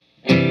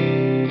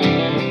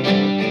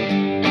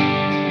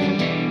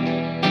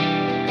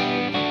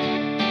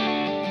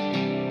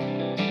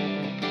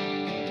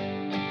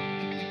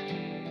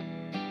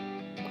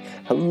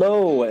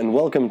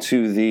welcome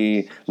to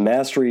the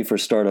Mastery for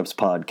Startups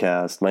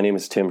podcast. My name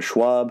is Tim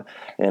Schwab,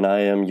 and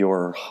I am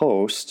your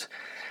host.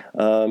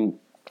 So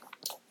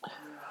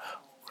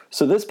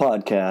this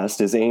podcast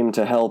is aimed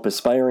to help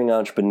aspiring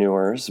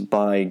entrepreneurs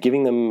by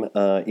giving them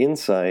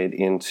insight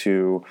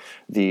into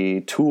the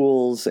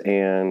tools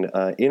and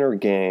inner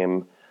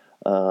game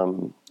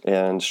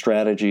and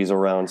strategies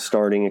around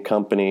starting a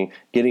company,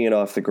 getting it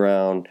off the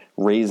ground,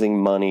 raising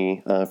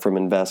money from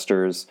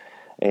investors,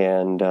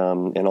 and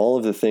all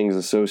of the things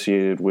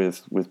associated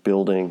with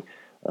building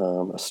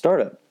a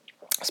startup,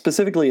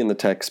 specifically in the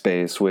tech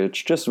space,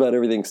 which just about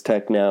everything's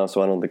tech now,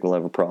 so I don't think we'll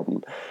have a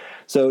problem.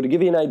 So to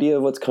give you an idea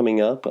of what's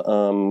coming up,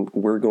 I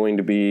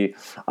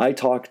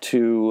talk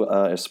to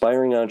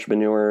aspiring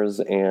entrepreneurs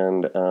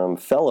and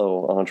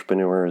fellow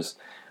entrepreneurs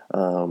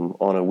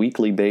on a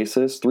weekly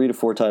basis. 3 to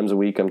 4 times a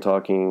week, I'm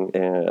talking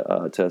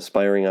to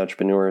aspiring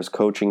entrepreneurs,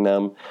 coaching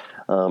them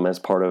as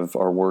part of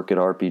our work at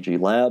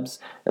RPG Labs.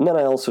 And then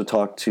I also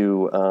talk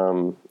to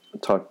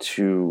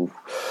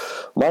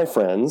my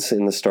friends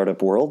in the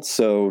startup world.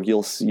 So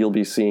you'll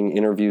be seeing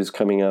interviews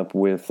coming up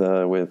with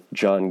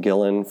John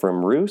Gillen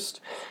from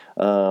Roost.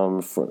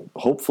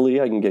 Hopefully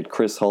I can get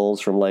Chris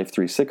Hulls from Life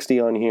 360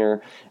 on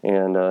here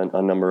and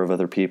a number of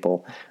other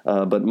people.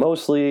 But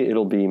mostly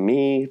it'll be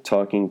me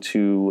talking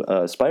to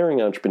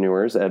aspiring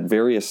entrepreneurs at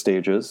various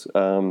stages.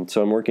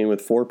 So I'm working with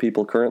 4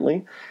 people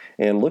currently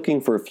and looking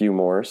for a few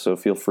more, so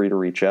feel free to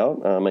reach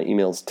out. My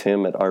email is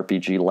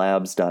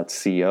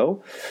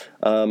tim@rpglabs.co.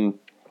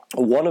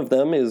 One of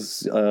them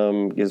is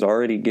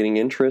already getting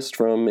interest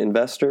from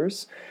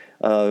investors,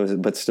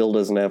 but still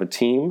doesn't have a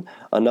team.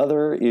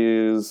 Another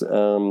is,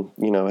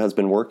 has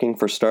been working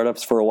for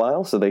startups for a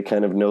while, so they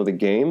kind of know the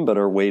game, but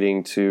are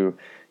waiting to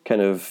kind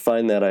of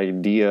find that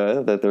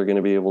idea that they're going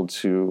to be able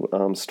to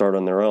start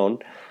on their own.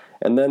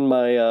 And then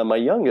my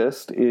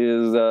youngest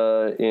is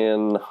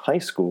in high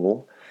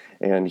school,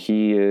 and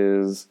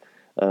he's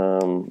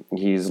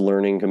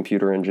learning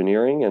computer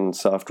engineering and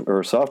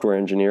software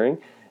engineering,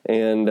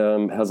 and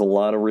has a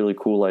lot of really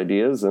cool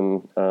ideas.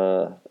 And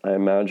I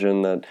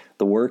imagine that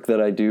the work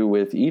that I do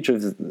with each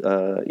of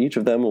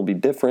them will be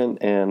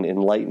different and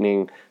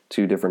enlightening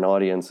to different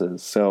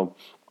audiences. So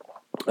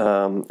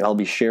I'll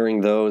be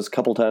sharing those a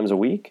couple times a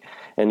week,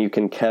 and you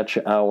can catch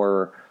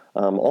all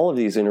of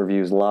these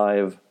interviews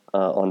live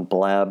on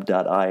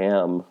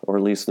blab.im, or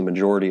at least the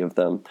majority of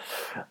them.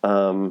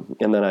 And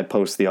then I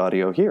post the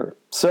audio here.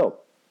 So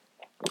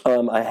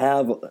I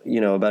have,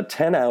 about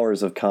 10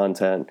 hours of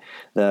content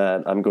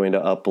that I'm going to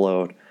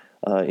upload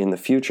in the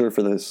future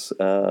for this,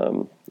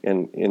 in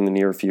the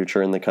near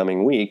future, in the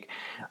coming week.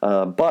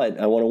 But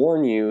I want to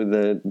warn you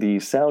that the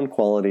sound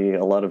quality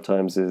a lot of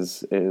times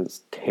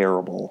is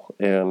terrible.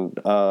 And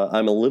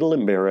I'm a little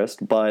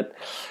embarrassed, but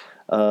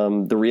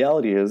the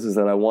reality is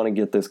that I want to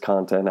get this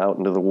content out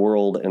into the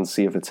world and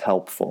see if it's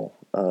helpful.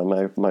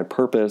 My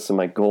purpose and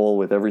my goal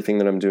with everything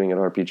that I'm doing at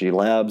RPG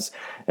Labs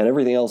and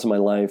everything else in my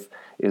life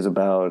is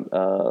about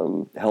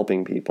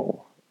helping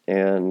people.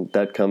 And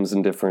that comes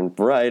in different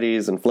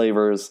varieties and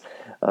flavors.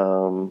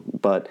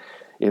 But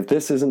if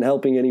this isn't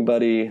helping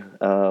anybody,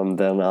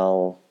 then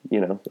I'll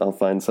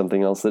find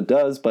something else that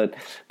does. But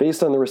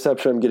based on the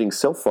reception I'm getting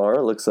so far,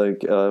 it looks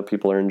like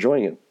people are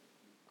enjoying it.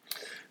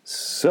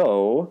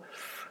 So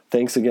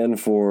thanks again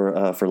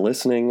for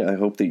listening. I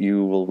hope that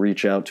you will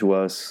reach out to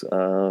us.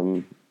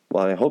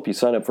 I hope you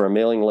sign up for our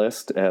mailing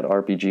list at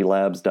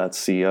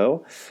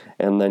rpglabs.co,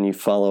 and then you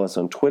follow us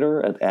on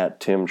Twitter at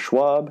Tim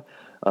Schwab.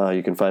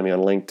 You can find me on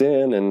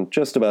LinkedIn and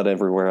just about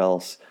everywhere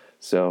else.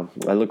 So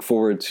I look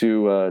forward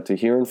to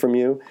hearing from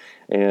you,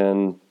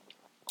 and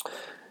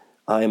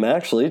I'm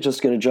actually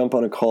just going to jump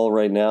on a call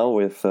right now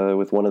with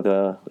one of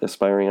the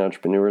aspiring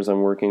entrepreneurs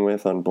I'm working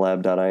with on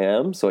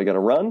blab.im. So I got to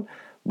run,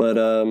 but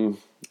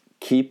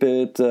keep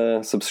it,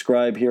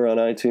 subscribe here on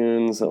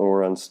iTunes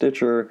or on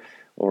Stitcher,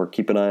 or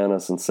keep an eye on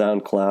us on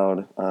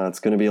SoundCloud. It's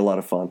going to be a lot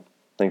of fun.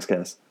 Thanks,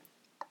 guys.